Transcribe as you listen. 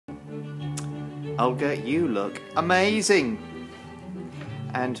Olga, you look amazing!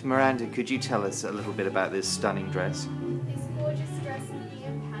 And Miranda, could you tell us a little bit about this stunning dress? This gorgeous dress is the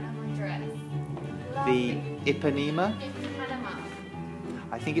Impanema dress. The Lovely. Ipanema? Impanema.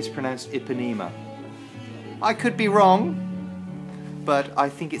 I think it's pronounced Ipanema. I could be wrong, but I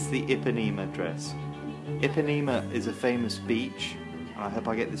think it's the Impanema dress. Ipanema is a famous beach, and I hope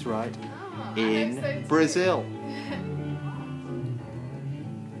I get this right, in Brazil.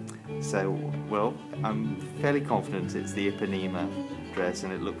 So, well, I'm fairly confident it's the Impanema dress,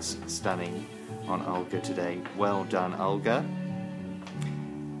 and it looks stunning on Olga today. Well done, Olga.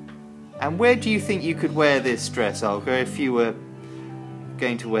 And where do you think you could wear this dress, Olga, if you were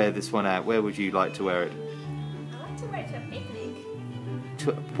going to wear this one out? Where would you like to wear it? I like to wear it to a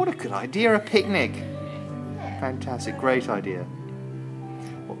picnic. What a good idea, a picnic. Yeah. Fantastic, great idea.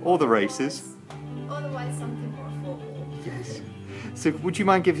 Or the races. Otherwise something more formal. Yes. So would you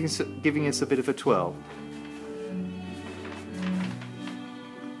mind giving us a bit of a twirl?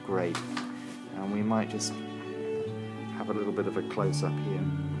 Great. And we might just have a little bit of a close-up here.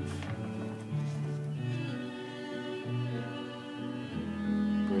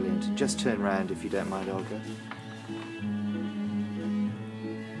 Brilliant. Just turn round if you don't mind, Olga.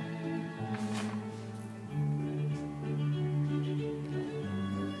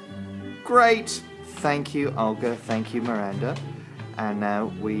 Great! Thank you, Olga. Thank you, Miranda. And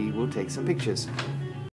now we will take some pictures.